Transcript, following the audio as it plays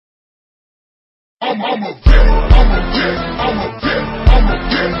I'm a vet, I'm a vet, I'm a vet, I'm a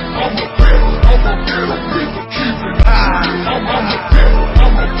vet, I'm a vet, I'm a vet, I'm a vet, I'm a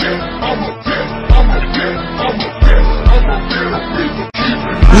vet, I'm a vet, I'm a vet, I'm a vet, I'm a vet.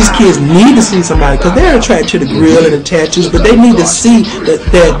 These kids need to see somebody because they're attracted to the grill and the tattoos, but they need to see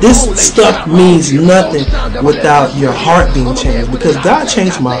that this stuff means nothing without your heart being changed. Because God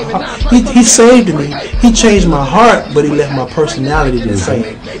changed my heart. He saved me. He changed my heart, but He left my personality the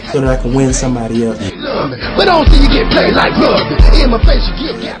same so that I can win somebody else. But I don't see you get played like rugby. In my face,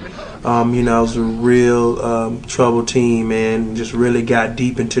 you get gapping. You know, I was a real troubled teen, man. Just really got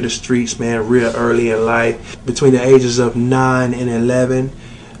deep into the streets, man, real early in life. Between the ages of 9 and 11,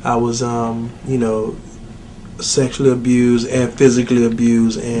 I was, you know, sexually abused and physically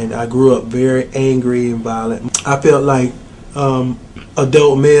abused, and I grew up very angry and violent. I felt like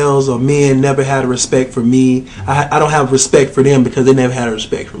adult males or men never had a respect for me. I don't have respect for them because they never had a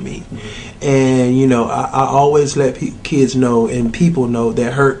respect for me. And, you know, I always let kids know and people know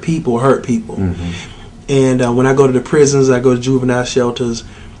that hurt people hurt people. And when I go to the prisons, I go to juvenile shelters,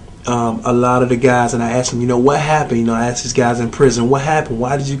 a lot of the guys, and I ask them, you know, what happened? You know, I ask these guys in prison, what happened?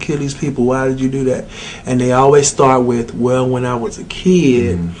 Why did you kill these people? Why did you do that? And they always start with, well, when I was a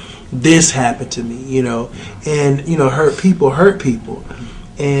kid, this happened to me, you know. And, you know, hurt people hurt people.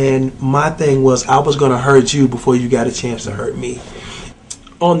 And my thing was, I was going to hurt you before you got a chance to hurt me.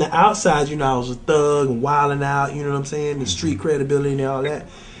 On the outside, you know, I was a thug and wilding out, you know what I'm saying, the street credibility and all that.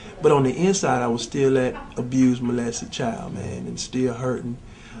 But on the inside, I was still that abused, molested child, man, and still hurting.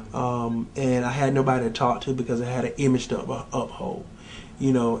 And I had nobody to talk to because I had an image to uphold,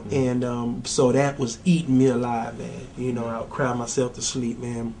 you know. And so that was eating me alive, man. You know, I would cry myself to sleep,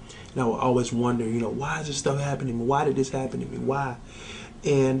 man. And I would always wonder, you know, why is this stuff happening to me? Why did this happen to me? Why?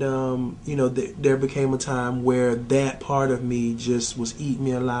 And, you know, there became a time where that part of me just was eating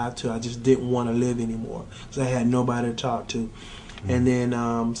me alive till I just didn't want to live anymore because I had nobody to talk to. And then,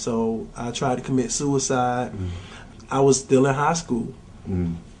 so I tried to commit suicide. I was still in high school.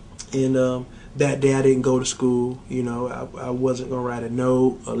 And that day I didn't go to school. You know, I wasn't going to write a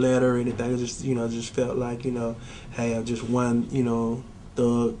note, a letter, or anything. I just, you know, just felt like, you know, hey, I'm just one, you know,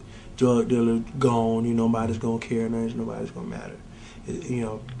 thug, drug dealer gone. You know, nobody's going to care. Nobody's going to matter. You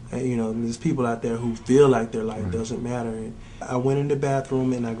know, there's people out there who feel like their life doesn't matter. And I went in the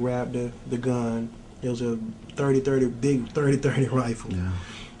bathroom and I grabbed the gun. It was a 30-30, big 30-30 rifle. Yeah.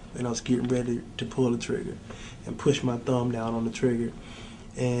 And I was getting ready to pull the trigger and push my thumb down on the trigger.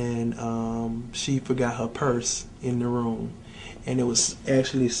 And she forgot her purse in the room. And it was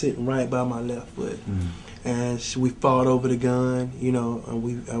actually sitting right by my left foot. And we fought over the gun, you know,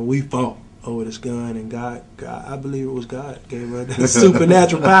 and we fought over this gun, and God, I believe it was God gave her that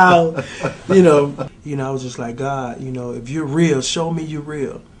supernatural power. You know, I was just like, God, you know, if you're real, show me you're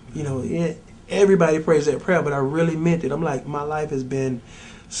real. You know, everybody prays that prayer, but I really meant it. I'm like, my life has been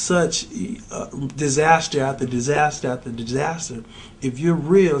such disaster after disaster after disaster. If you're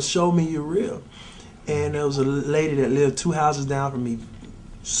real, show me you're real. And there was a lady that lived 2 houses down from me,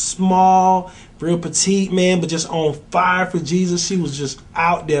 small, real petite, man, but just on fire for Jesus. She was just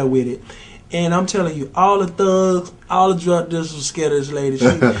out there with it. And I'm telling you, all the thugs, all the drug dealers were scared of this lady.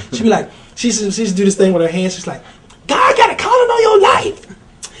 She'd be like, she used to do this thing with her hands. She's like, God got a calling on your life.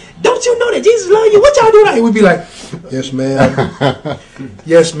 Don't you know that Jesus loves you? What y'all do right? We'd be like, yes, ma'am.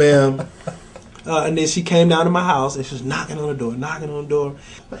 Yes, ma'am. And then she came down to my house and she was knocking on the door.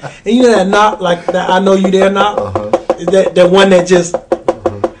 And you know that knock, like that I know you there knock? Is that one that just...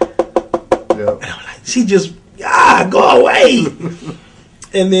 And I'm like, she just, go away.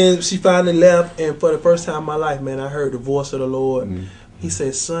 And then she finally left, and for the first time in my life, man, I heard the voice of the Lord. He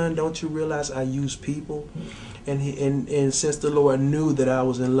said, son, don't you realize I use people? And since the Lord knew that I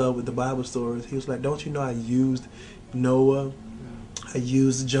was in love with the Bible stories, he was like, don't you know I used Noah? I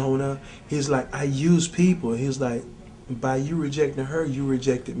used Jonah. He's like, I use people. He was like, by you rejecting her, you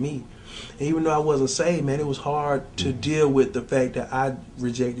rejected me. And even though I wasn't saved, man, it was hard to deal with the fact that I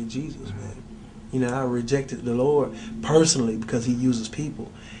rejected Jesus, man. You know, I rejected the Lord personally because he uses people.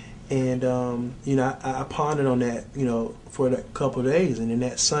 And, you know, I pondered on that, you know, for a couple of days. And then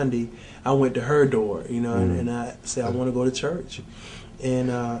that Sunday, I went to her door, you know, and I said, I want to go to church. And,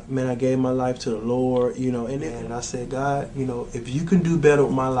 man, I gave my life to the Lord, you know, and I said, God, you know, if you can do better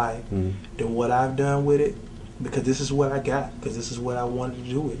with my life than what I've done with it, because this is what I got, because this is what I wanted to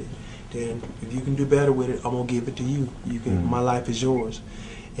do with it, then if you can do better with it, I'm going to give it to you. You can. My life is yours.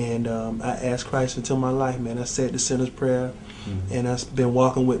 And I asked Christ into my life, man. I said the sinner's prayer, and I've been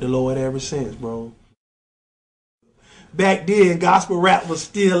walking with the Lord ever since, bro. Back then, gospel rap was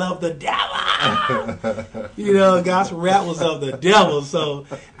still of the devil. You know, gospel rap was of the devil, so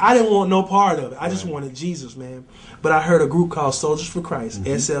I didn't want no part of it. I just wanted Jesus, man. But I heard a group called Soldiers for Christ,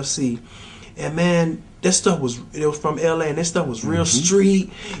 SFC, and man, that stuff was from LA, and that stuff was real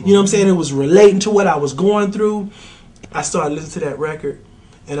street. You know what I'm saying? It was relating to what I was going through. I started listening to that record,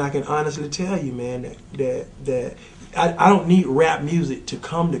 and I can honestly tell you, man, that I don't need rap music to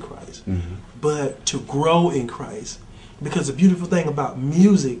come to Christ, but to grow in Christ. Because the beautiful thing about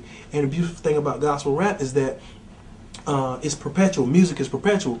music and the beautiful thing about gospel rap is that it's perpetual. Music is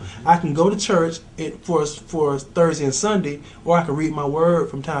perpetual. I can go to church for Thursday and Sunday, or I can read my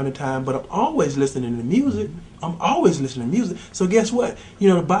word from time to time, but I'm always listening to music. I'm always listening to music. So guess what? You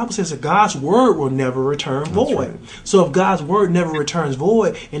know, the Bible says that God's word will never return void. Right. So if God's word never returns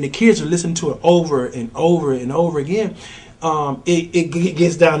void, and the kids are listening to it over and over and over again, it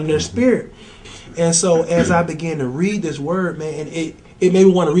gets down in their spirit. And so as I began to read this word, man, it made me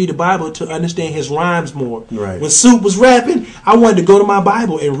want to read the Bible to understand his rhymes more. Right. When Soup was rapping, I wanted to go to my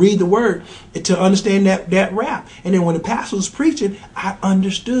Bible and read the word to understand that rap. And then when the pastor was preaching, I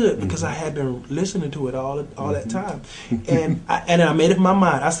understood because I had been listening to it all that time. And I made up my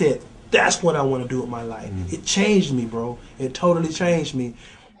mind. I said, that's what I want to do with my life. It changed me, bro. It totally changed me.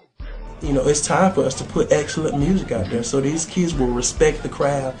 You know, it's time for us to put excellent music out there so these kids will respect the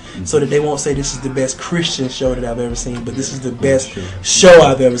crowd, so that they won't say this is the best Christian show that I've ever seen, but this is the best show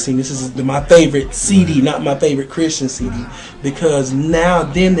I've ever seen. This is my favorite CD, not my favorite Christian CD, because now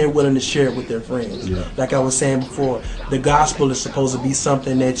then they're willing to share it with their friends. Like I was saying before, the gospel is supposed to be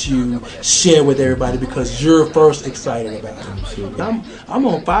something that you share with everybody because you're first excited about it. I'm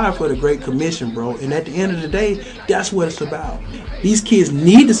on fire for the Great Commission, bro, and at the end of the day, that's what it's about. These kids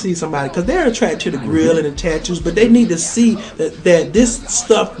need to see somebody, because they're attracted to the grill and the tattoos, but they need to see that this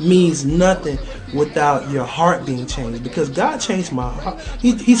stuff means nothing without your heart being changed. Because God changed my heart.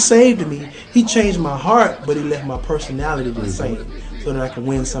 He saved me. He changed my heart, but he left my personality the same so that I can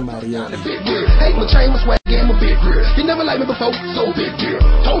win somebody else. Hey, my chain, my swag, and my big grill. You never liked me before, so big deal.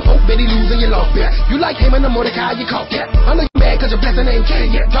 Told folk, Betty losing your love back. You like him and the Mordecai, you caught that. I know you mad because your blessing ain't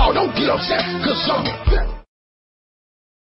came yet. Dog, don't get upset, because some